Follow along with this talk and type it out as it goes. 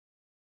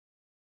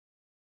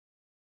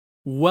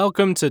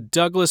Welcome to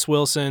Douglas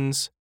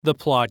Wilson's The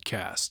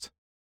Plodcast.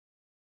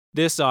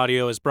 This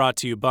audio is brought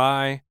to you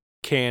by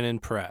Canon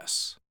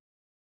Press.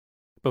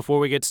 Before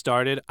we get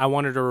started, I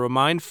wanted to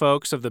remind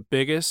folks of the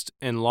biggest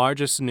and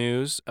largest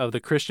news of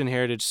the Christian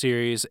Heritage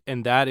series,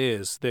 and that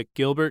is that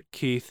Gilbert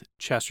Keith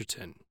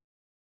Chesterton,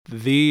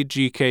 the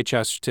G.K.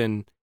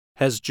 Chesterton,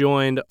 has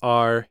joined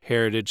our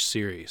Heritage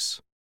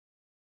series.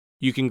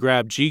 You can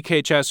grab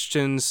G.K.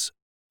 Chesterton's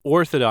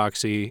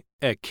Orthodoxy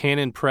at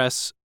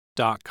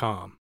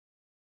canonpress.com.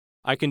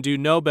 I can do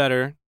no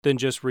better than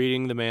just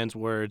reading the man's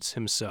words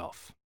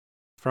himself.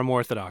 From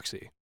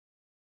Orthodoxy.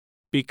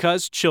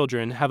 Because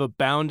children have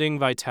abounding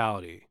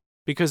vitality,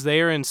 because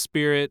they are in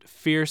spirit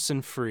fierce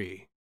and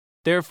free,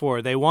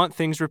 therefore they want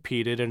things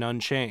repeated and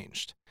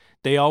unchanged.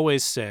 They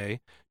always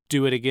say,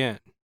 "Do it again."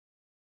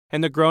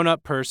 And the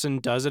grown-up person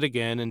does it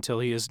again until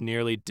he is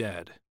nearly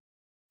dead.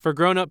 For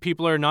grown-up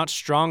people are not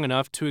strong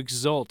enough to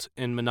exult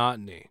in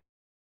monotony.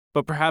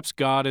 But perhaps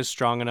God is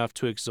strong enough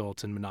to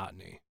exult in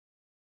monotony.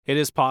 It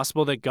is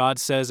possible that God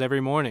says every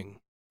morning,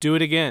 "Do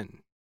it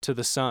again," to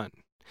the sun,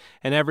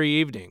 and every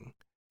evening,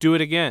 "Do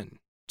it again,"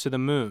 to the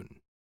moon.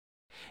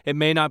 It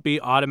may not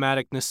be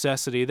automatic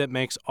necessity that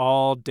makes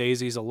all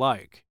daisies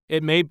alike.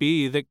 It may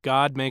be that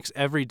God makes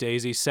every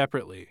daisy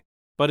separately,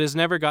 but has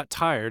never got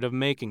tired of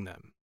making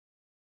them.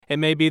 It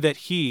may be that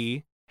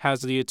He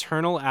has the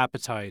eternal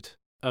appetite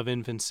of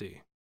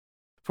infancy.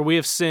 For we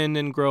have sinned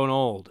and grown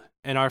old,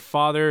 and our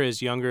Father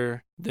is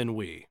younger than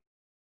we.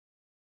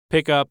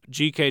 Pick up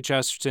G.K.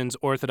 Chesterton's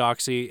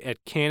Orthodoxy at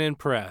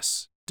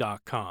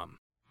canonpress.com.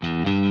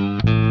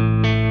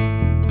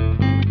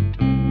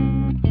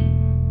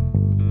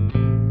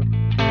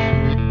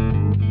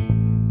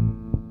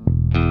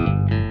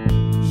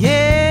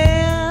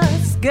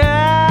 Yes,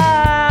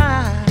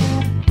 God.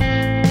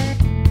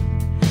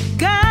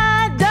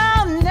 God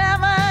don't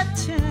never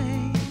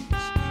change.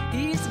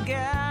 He's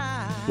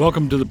God.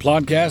 Welcome to the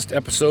Plodcast,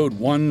 episode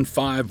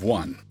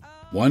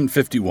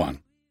 151.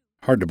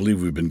 Hard to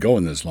believe we've been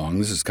going this long.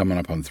 This is coming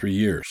up on 3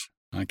 years.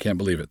 I can't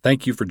believe it.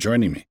 Thank you for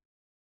joining me.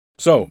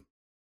 So,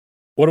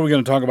 what are we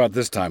going to talk about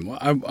this time? Well,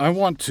 I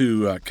want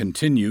to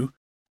continue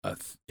an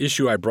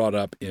issue I brought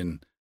up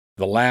in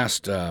the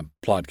last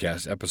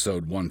Plodcast,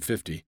 episode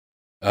 150,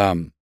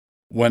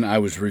 when I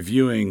was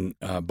reviewing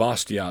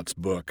Bastiat's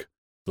book,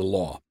 The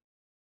Law.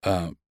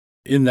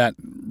 In that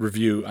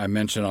review, I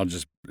mentioned, I'll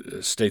just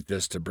state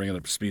this to bring it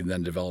up to speed and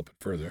then develop it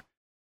further.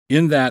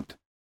 In that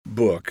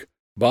book,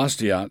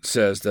 Bastiat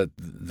says that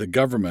the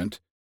government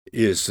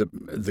is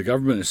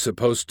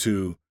supposed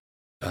to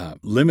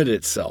limit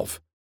itself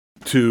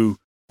to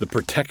the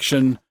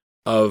protection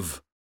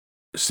of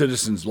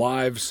citizens'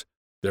 lives,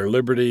 their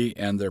liberty,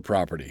 and their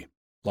property.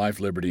 Life,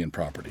 liberty, and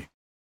property.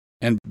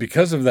 And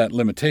because of that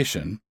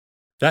limitation,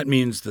 that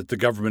means that the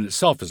government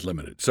itself is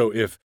limited. So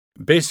if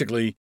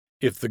the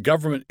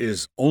government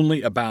is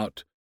only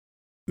about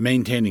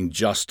maintaining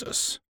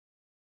justice,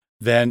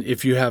 then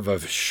if you have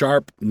a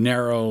sharp,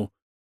 narrow,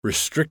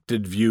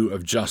 restricted view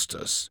of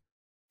justice,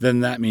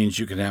 then that means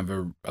you can have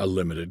a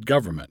limited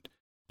government.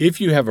 If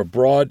you have a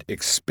broad,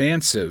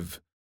 expansive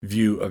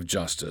view of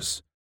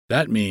justice,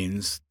 that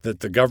means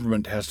that the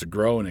government has to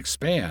grow and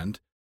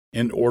expand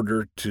in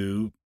order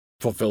to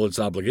fulfill its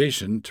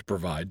obligation to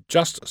provide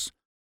justice.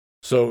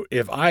 So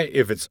if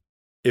it's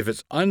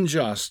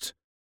unjust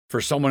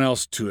for someone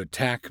else to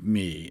attack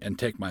me and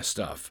take my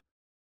stuff,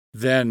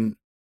 then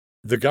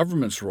the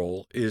government's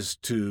role is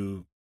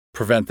to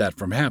prevent that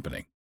from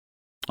happening.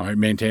 All right,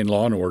 maintain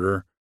law and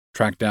order,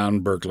 track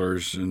down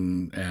burglars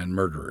and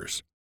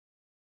murderers.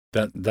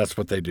 That's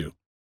what they do.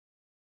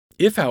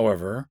 If,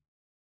 however,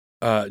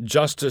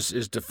 justice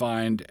is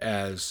defined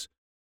as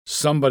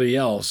somebody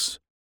else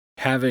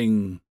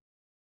having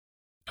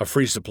a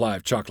free supply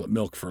of chocolate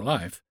milk for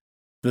life,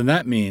 then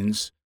that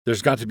means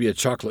there's got to be a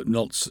chocolate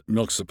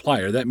milk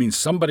supplier. That means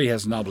somebody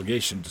has an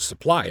obligation to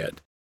supply it,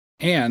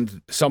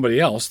 and somebody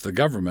else, the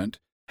government,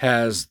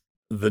 has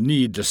the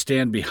need to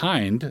stand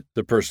behind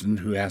the person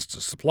who has to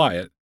supply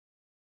it,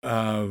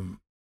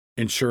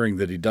 ensuring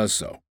that he does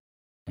so.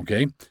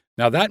 Okay?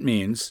 Now that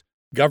means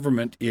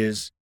government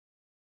is,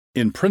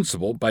 in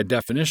principle, by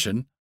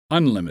definition,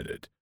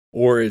 unlimited,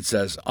 or it's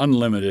as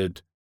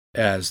unlimited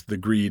as the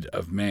greed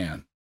of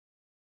man.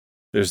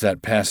 There's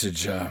that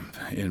passage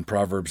in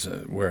Proverbs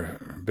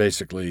where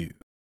basically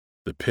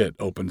the pit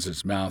opens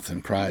its mouth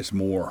and cries,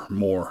 "More,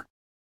 more."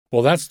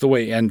 Well, that's the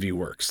way envy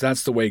works.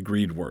 That's the way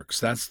greed works.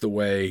 That's the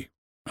way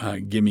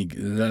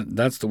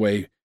that's the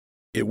way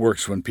it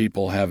works when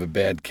people have a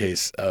bad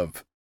case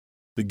of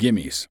the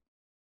gimmies.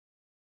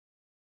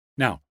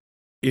 Now,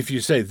 if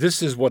you say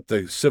this is what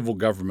the civil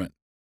government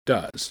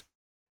does,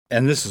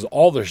 and this is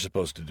all they're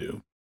supposed to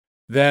do,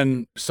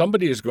 then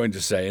somebody is going to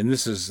say, and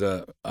this is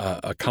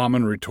a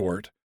common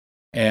retort,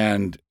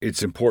 and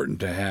it's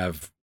important to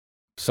have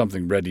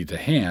something ready to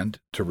hand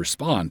to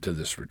respond to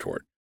this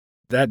retort.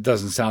 That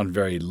doesn't sound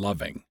very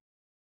loving.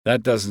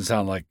 That doesn't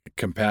sound like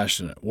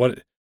compassionate.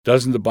 What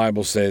doesn't the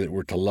Bible say that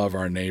we're to love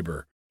our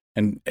neighbor?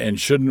 And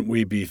shouldn't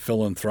we be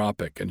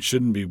philanthropic? And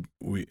shouldn't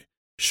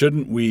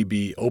shouldn't we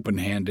be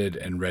open-handed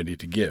and ready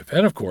to give?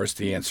 And of course,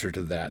 the answer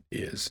to that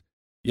is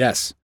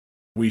yes,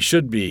 we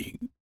should be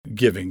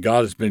giving.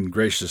 God has been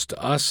gracious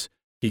to us.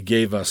 He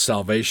gave us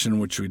salvation,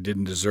 which we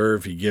didn't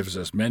deserve. He gives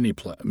us many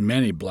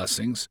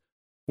blessings,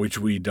 which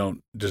we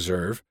don't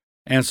deserve.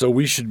 And so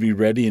we should be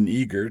ready and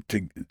eager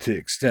to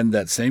extend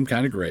that same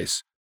kind of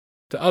grace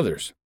to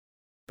others.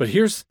 But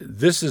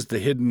this is the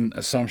hidden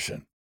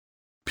assumption.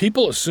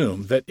 People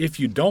assume that if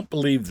you don't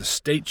believe the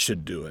state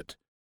should do it,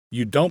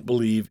 you don't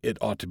believe it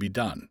ought to be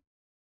done.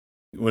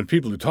 When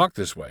people who talk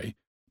this way,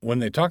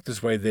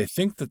 they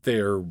think that they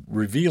are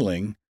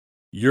revealing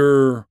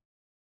your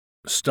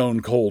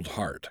stone-cold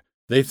heart.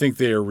 They think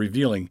they are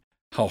revealing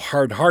how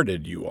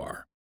hard-hearted you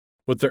are.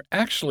 What they're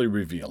actually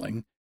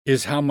revealing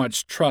is how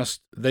much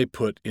trust they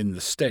put in the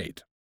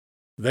state.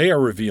 They are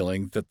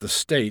revealing that the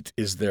state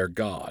is their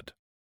God.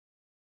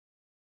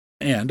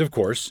 And, of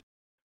course,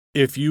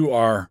 if you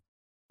are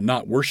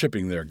not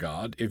worshiping their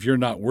God, if you're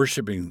not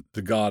worshiping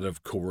the God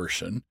of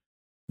coercion,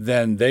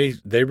 then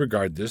they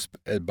regard this,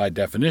 by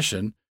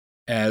definition,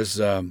 as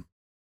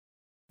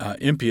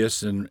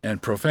impious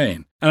and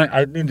profane. And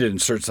I need to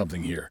insert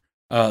something here.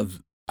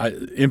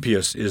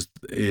 Impious is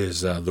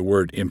the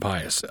word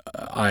impious,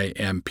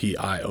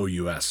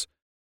 impious.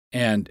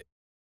 And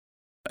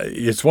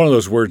it's one of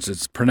those words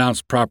that's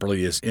pronounced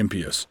properly as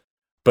impious.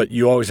 But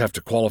you always have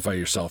to qualify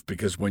yourself,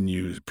 because when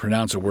you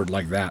pronounce a word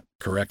like that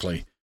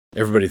correctly,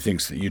 everybody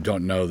thinks that you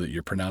don't know that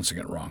you're pronouncing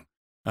it wrong.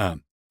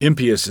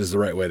 Impious is the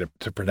right way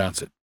to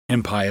pronounce it.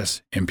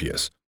 Impious.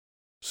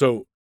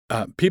 So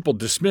people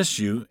dismiss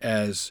you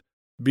as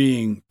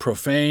being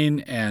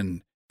profane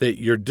and that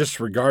you're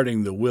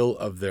disregarding the will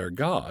of their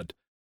God.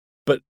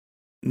 But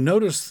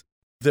notice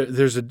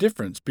there's a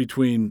difference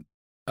between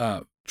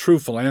true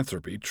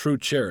philanthropy, true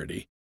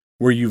charity,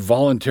 where you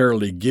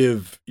voluntarily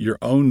give your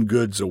own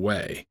goods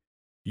away.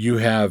 You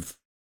have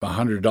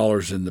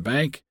 $100 in the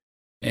bank,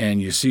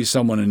 and you see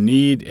someone in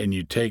need, and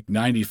you take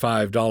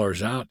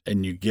 $95 out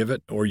and you give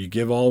it, or you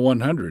give all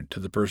 100 to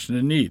the person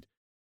in need.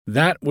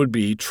 That would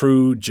be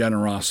true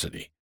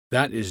generosity.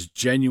 That is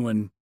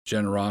genuine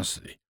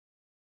generosity.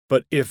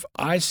 But if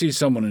I see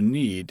someone in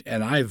need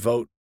and I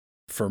vote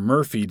for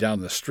Murphy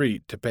down the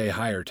street to pay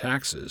higher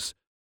taxes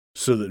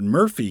so that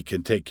Murphy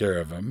can take care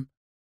of him,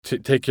 to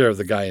take care of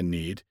the guy in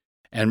need,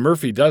 and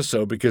Murphy does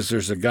so because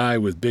there's a guy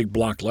with big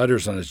block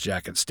letters on his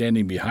jacket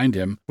standing behind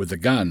him with a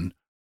gun,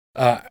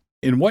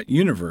 in what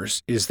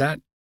universe is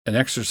that an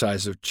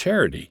exercise of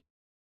charity?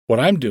 What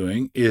I'm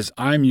doing is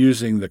I'm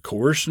using the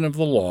coercion of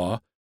the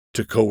law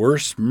to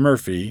coerce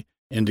Murphy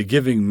into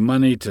giving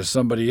money to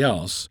somebody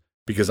else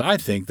because I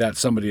think that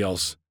somebody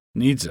else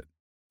needs it.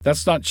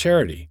 That's not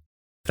charity.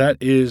 That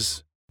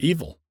is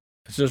evil.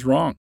 It's just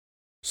wrong.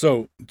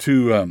 So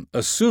to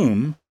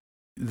assume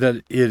that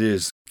it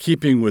is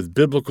keeping with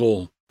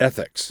biblical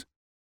ethics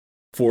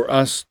for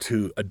us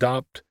to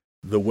adopt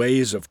the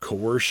ways of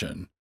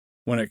coercion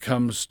when it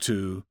comes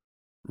to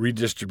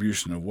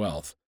redistribution of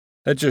wealth,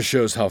 that just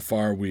shows how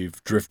far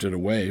we've drifted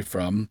away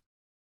from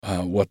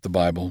what the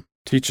Bible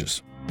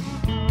teaches.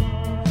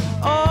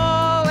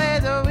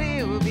 Always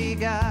will be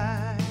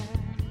God.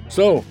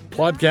 So,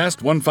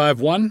 Podcast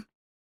 151,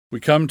 we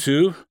come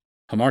to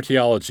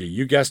hamartiology.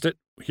 You guessed it.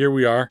 Here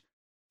we are,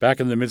 back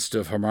in the midst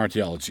of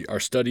hamartiology, our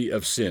study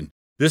of sin.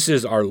 This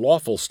is our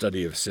lawful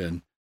study of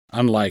sin,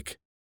 unlike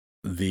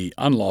the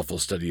unlawful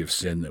study of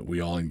sin that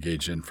we all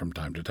engage in from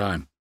time to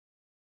time,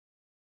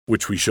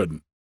 which we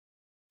shouldn't.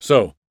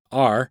 So,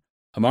 our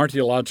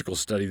hamartiological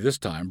study this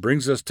time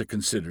brings us to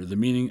consider the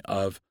meaning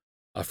of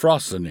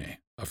aphrosune,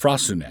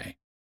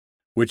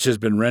 which has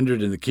been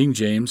rendered in the King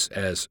James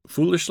as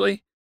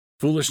foolishly,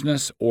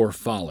 foolishness, or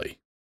folly.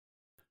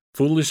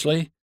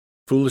 Foolishly,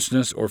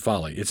 foolishness, or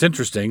folly. It's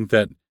interesting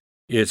that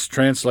it's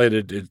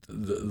translated,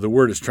 the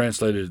word is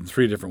translated in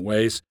three different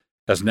ways,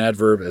 as an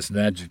adverb, as an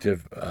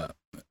adjective, as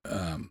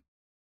an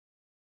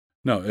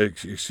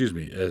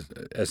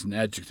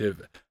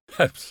adjective,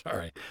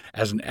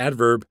 as an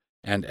adverb,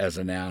 and as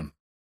a noun.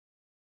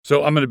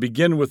 So I'm going to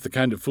begin with the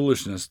kind of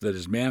foolishness that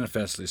is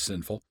manifestly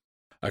sinful,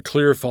 a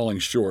clear falling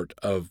short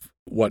of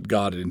what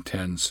God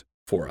intends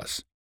for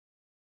us.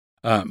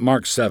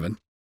 Mark 7,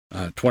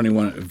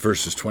 21,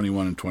 verses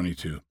 21 and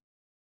 22.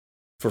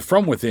 For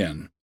from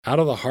within, out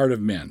of the heart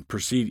of men,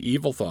 proceed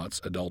evil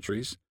thoughts,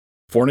 adulteries,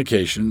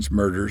 fornications,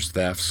 murders,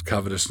 thefts,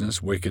 covetousness,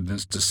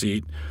 wickedness,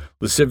 deceit,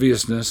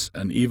 lasciviousness,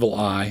 an evil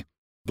eye,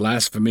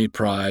 blasphemy,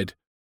 pride,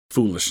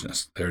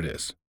 foolishness. There it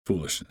is,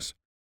 foolishness.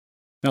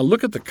 Now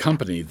look at the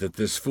company that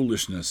this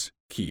foolishness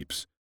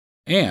keeps.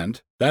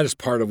 And that is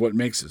part of what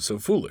makes it so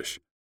foolish.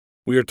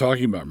 We are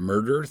talking about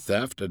murder,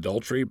 theft,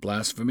 adultery,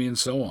 blasphemy, and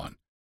so on.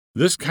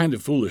 This kind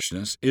of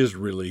foolishness is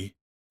really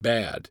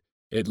bad.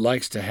 It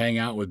likes to hang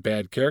out with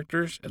bad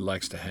characters. It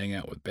likes to hang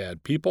out with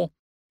bad people.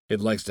 It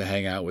likes to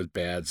hang out with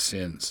bad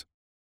sins.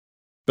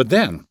 But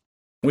then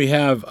we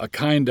have a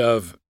kind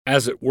of,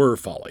 as it were,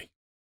 folly.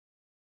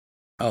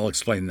 I'll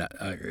explain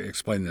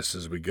this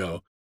as we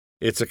go.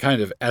 It's a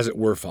kind of, as it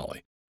were,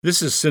 folly.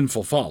 This is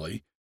sinful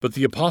folly, but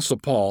the Apostle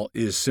Paul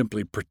is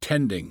simply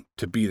pretending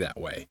to be that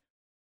way.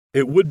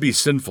 It would be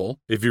sinful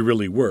if he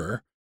really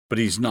were, but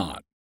he's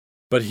not.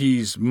 But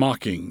he's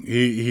mocking.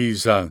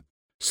 He's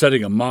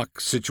setting a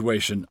mock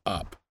situation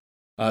up.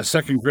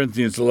 2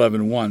 Corinthians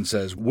 11:1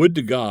 says, "Would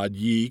to God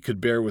ye could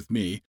bear with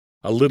me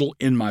a little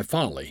in my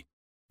folly,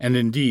 and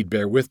indeed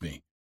bear with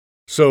me."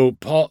 So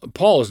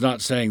Paul is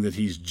not saying that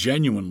he's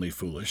genuinely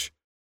foolish,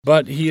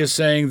 but he is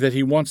saying that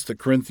he wants the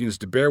Corinthians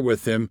to bear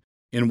with him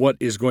in what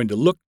is going to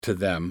look to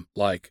them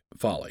like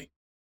folly.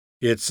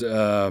 It's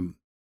an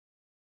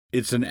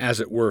as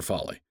it were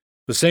folly.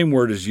 The same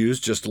word is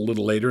used just a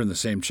little later in the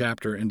same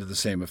chapter and to the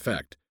same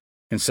effect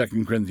in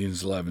 2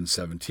 Corinthians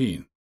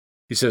 11:17.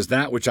 He says,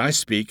 "That which I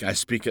speak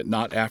it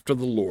not after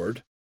the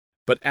Lord,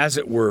 but as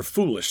it were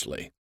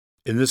foolishly,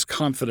 in this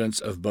confidence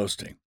of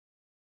boasting."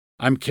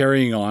 I'm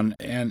carrying on,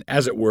 and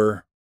as it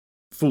were,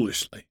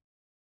 foolishly.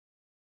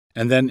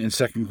 And then in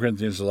 2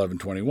 Corinthians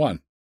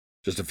 11:21,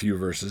 just a few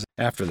verses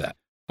after that,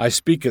 "I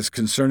speak as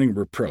concerning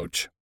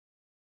reproach,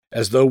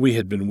 as though we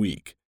had been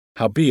weak.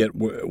 Howbeit,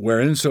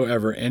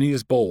 whereinsoever any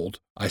is bold,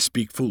 I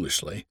speak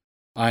foolishly.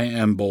 I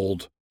am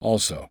bold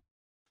also."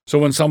 So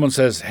when someone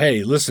says,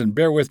 "Hey, listen,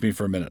 bear with me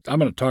for a minute. I'm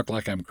going to talk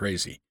like I'm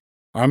crazy,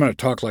 or I'm going to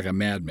talk like a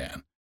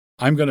madman.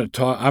 I'm going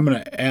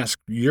to ask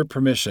your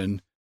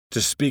permission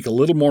to speak a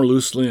little more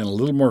loosely and a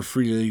little more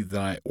freely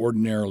than I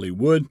ordinarily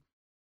would,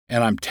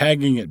 and I'm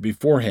tagging it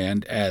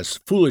beforehand as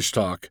foolish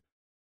talk,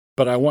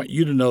 but I want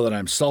you to know that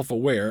I'm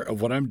self-aware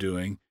of what I'm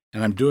doing,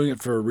 and I'm doing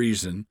it for a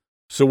reason.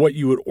 So what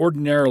you would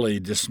ordinarily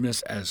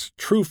dismiss as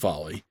true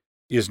folly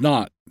is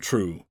not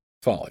true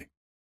folly."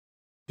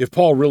 If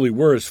Paul really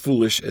were as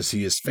foolish as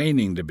he is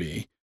feigning to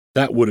be,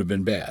 that would have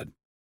been bad.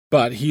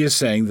 But he is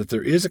saying that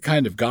there is a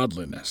kind of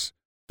godliness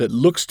that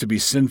looks to be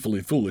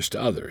sinfully foolish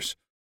to others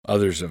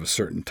of a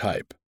certain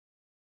type.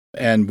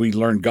 And we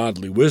learn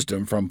godly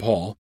wisdom from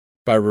Paul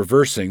by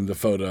reversing the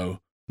photo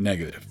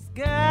negative.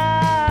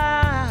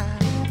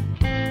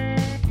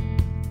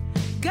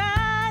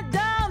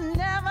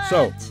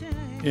 So,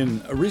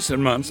 in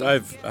recent months,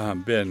 I've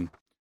been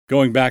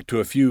going back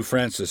to a few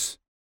Francis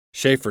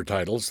Schaeffer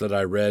titles that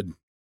I read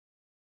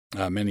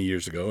many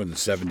years ago in the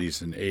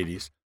 70s and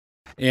 80s.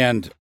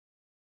 And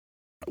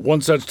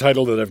one such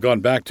title that I've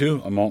gone back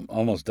to, I'm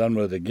almost done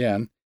with it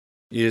again,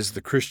 is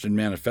The Christian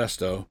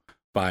Manifesto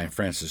by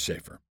Francis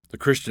Schaeffer. The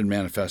Christian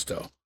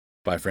Manifesto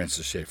by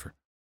Francis Schaeffer.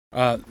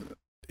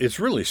 It's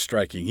really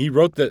striking. He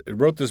wrote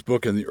this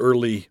book in the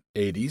early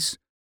 80s,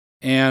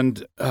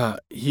 and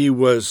he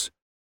was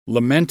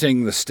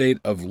lamenting the state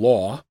of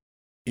law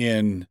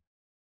in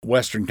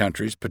Western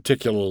countries,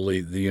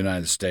 particularly the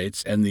United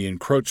States, and the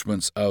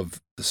encroachments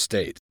of the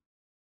state.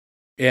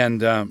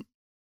 And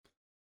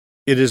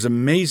it is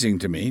amazing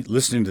to me,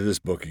 listening to this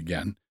book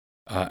again,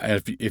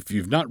 and if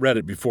you've not read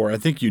it before, I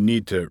think you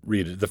need to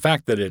read it. The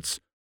fact that it's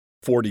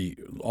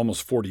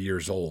almost 40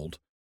 years old,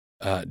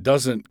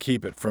 doesn't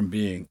keep it from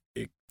being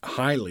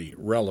highly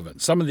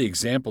relevant. Some of the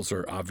examples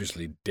are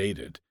obviously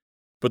dated,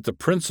 but the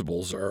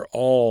principles are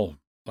all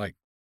like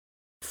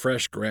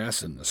fresh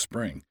grass in the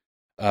spring.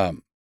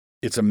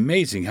 It's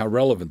amazing how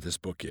relevant this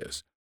book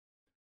is.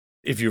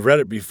 If you've read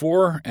it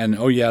before and,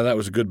 oh yeah, that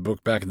was a good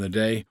book back in the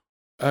day,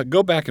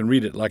 go back and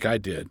read it like I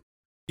did.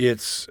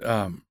 It's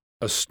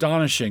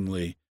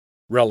astonishingly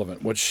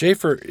relevant. What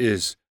Schaeffer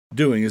is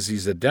doing is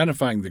he's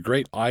identifying the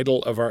great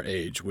idol of our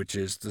age, which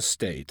is the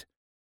state,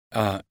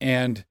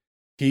 and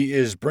he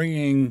is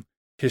bringing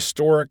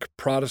historic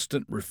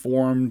Protestant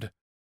Reformed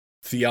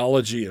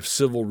theology of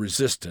civil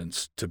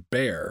resistance to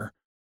bear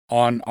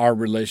on our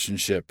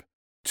relationship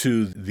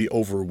to the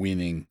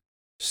overweening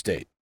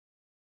state.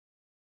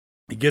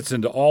 He gets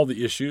into all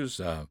the issues,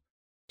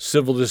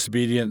 civil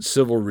disobedience,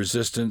 civil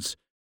resistance.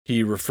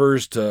 He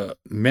refers to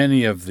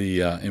many of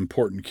the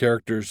important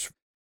characters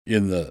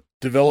in the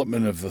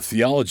development of the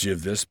theology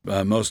of this,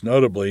 most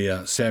notably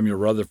Samuel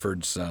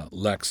Rutherford's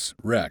Lex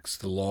Rex,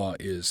 the law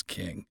is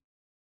king.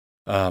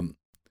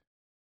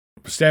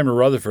 Samuel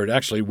Rutherford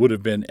actually would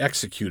have been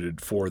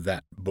executed for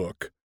that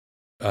book.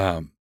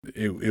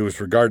 It was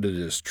regarded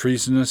as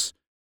treasonous.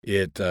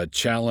 It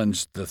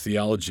challenged the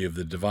theology of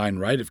the divine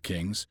right of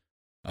kings,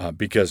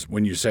 because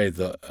when you say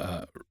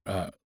the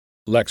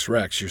Lex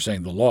Rex, you're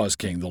saying the law is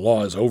king. The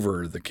law is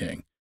over the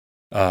king,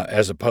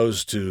 as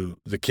opposed to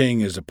the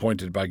king is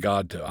appointed by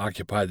God to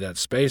occupy that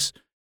space,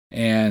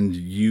 and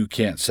you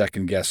can't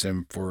second guess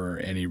him for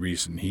any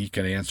reason. He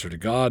can answer to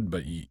God,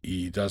 but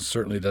he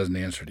certainly doesn't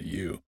answer to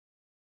you.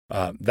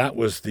 That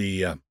was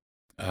the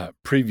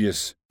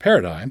previous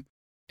paradigm,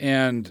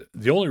 and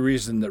the only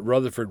reason that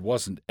Rutherford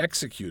wasn't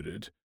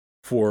executed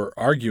for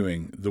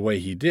arguing the way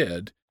he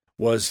did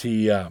was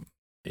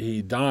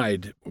he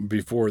died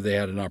before they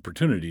had an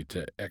opportunity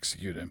to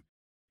execute him.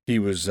 He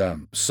was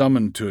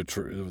summoned to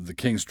the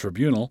king's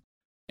tribunal,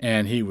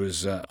 and he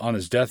was on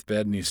his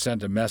deathbed, and he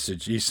sent a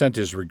message. He sent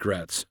his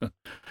regrets.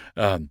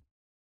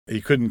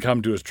 He couldn't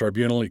come to his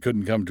tribunal. He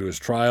couldn't come to his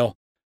trial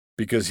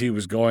because he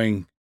was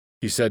going,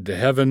 he said, to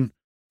heaven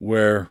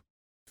where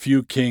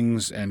few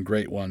kings and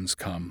great ones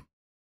come.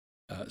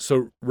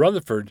 So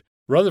Rutherford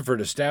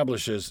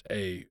establishes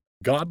a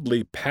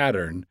godly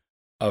pattern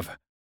of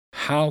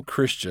how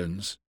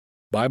Christians,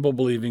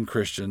 Bible-believing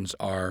Christians,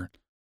 are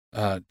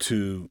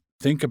to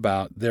think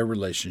about their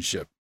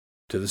relationship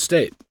to the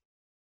state.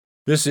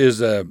 This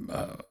is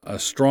a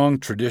strong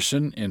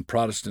tradition in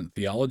Protestant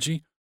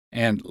theology,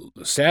 and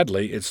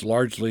sadly, it's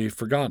largely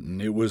forgotten.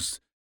 It was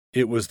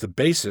the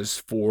basis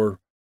for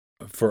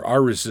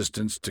our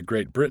resistance to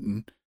Great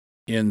Britain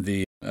in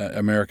the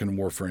American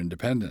War for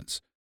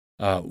Independence.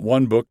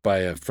 One book by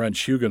a French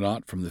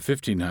Huguenot from the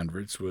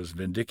 1500s was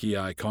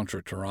Vindicii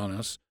contra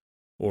Tyrannos,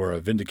 or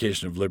A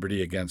Vindication of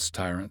Liberty Against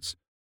Tyrants,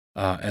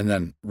 and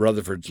then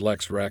Rutherford's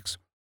Lex Rex.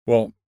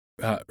 Well,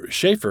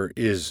 Schaeffer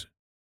is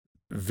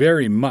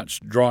very much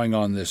drawing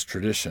on this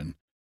tradition,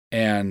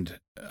 and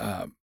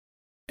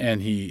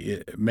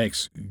he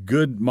makes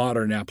good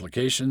modern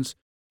applications.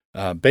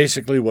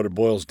 Basically, what it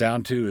boils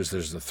down to is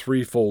there's the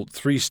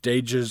three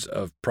stages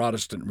of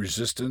Protestant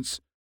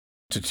resistance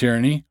to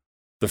tyranny.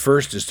 The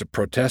first is to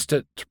protest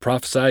it, to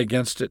prophesy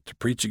against it, to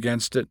preach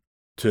against it,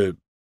 to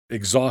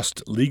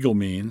exhaust legal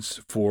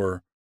means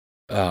for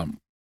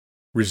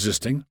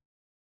resisting.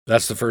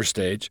 That's the first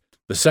stage.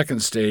 The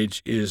second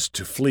stage is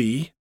to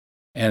flee.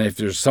 And if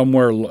there's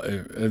somewhere,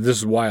 this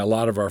is why a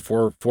lot of our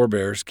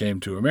forebears came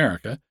to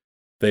America.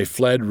 They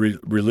fled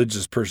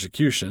religious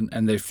persecution,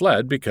 and they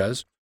fled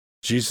because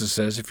Jesus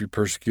says, if you're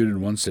persecuted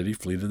in one city,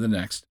 flee to the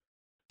next.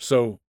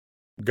 So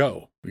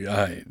go.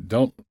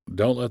 Don't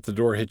let the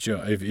door hit you.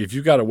 If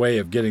you've got a way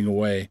of getting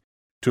away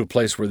to a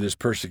place where this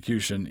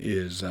persecution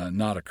is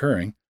not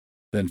occurring,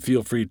 then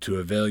feel free to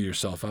avail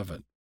yourself of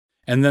it.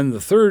 And then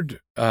the third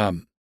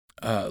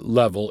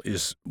level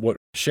is what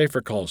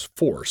Schaeffer calls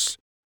force,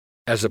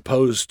 as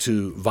opposed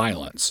to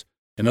violence.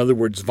 In other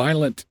words,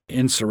 violent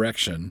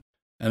insurrection,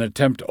 an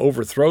attempt to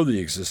overthrow the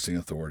existing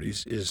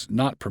authorities, is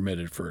not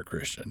permitted for a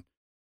Christian.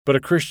 But a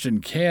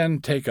Christian can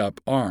take up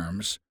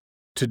arms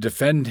to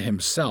defend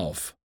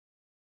himself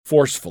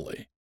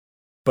forcefully.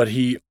 But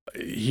he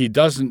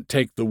doesn't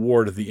take the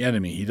war to the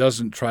enemy. He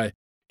doesn't try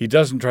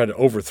to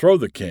overthrow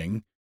the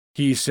king.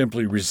 He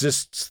simply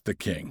resists the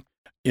king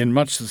in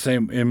much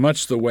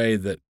the way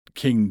that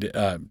King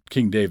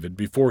David,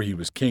 before he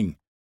was King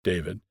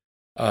David,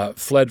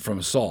 fled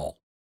from Saul.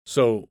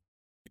 So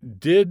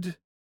did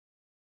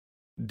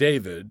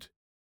David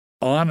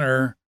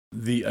honor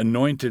the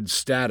anointed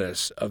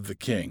status of the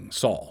king,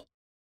 Saul?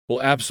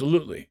 Well,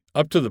 absolutely,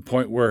 up to the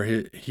point where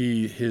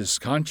his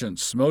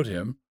conscience smote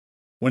him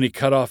when he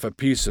cut off a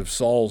piece of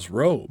Saul's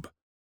robe.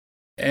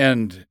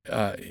 And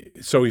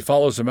so he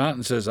follows him out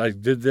and says, I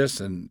did this,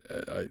 and,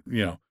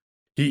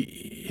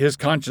 his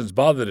conscience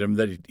bothered him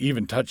that he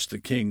even touched the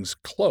king's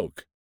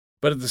cloak.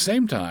 But at the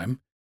same time,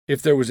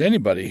 if there was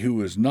anybody who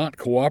was not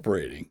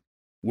cooperating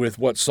with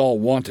what Saul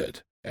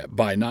wanted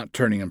by not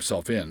turning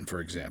himself in, for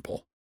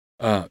example,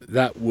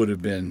 that would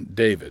have been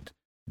David.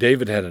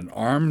 David had an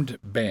armed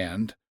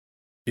band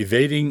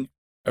evading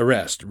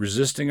arrest,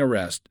 resisting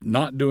arrest,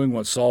 not doing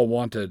what Saul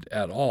wanted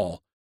at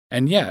all,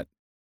 and yet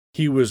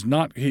he was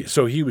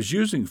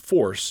using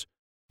force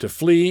to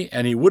flee,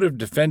 and he would have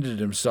defended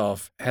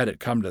himself had it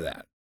come to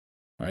that.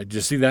 All right, do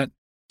you see that?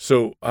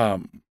 So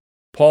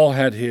Paul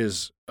had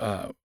his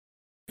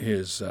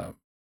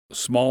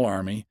small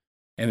army,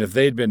 and if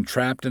they'd been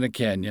trapped in a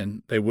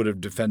canyon, they would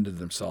have defended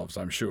themselves,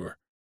 I'm sure.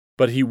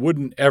 But he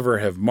wouldn't ever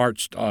have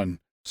marched on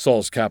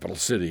Saul's capital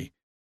city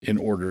in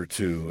order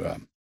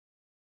to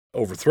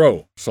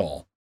overthrow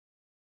Saul.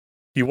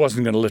 He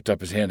wasn't going to lift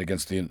up his hand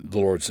against the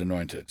Lord's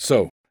anointed.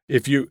 So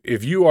if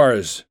you are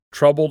as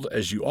troubled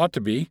as you ought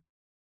to be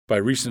by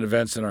recent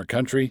events in our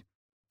country,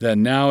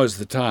 then now is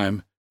the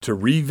time to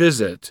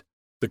revisit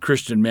the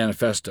Christian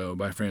Manifesto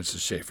by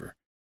Francis Schaeffer.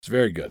 It's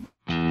very good.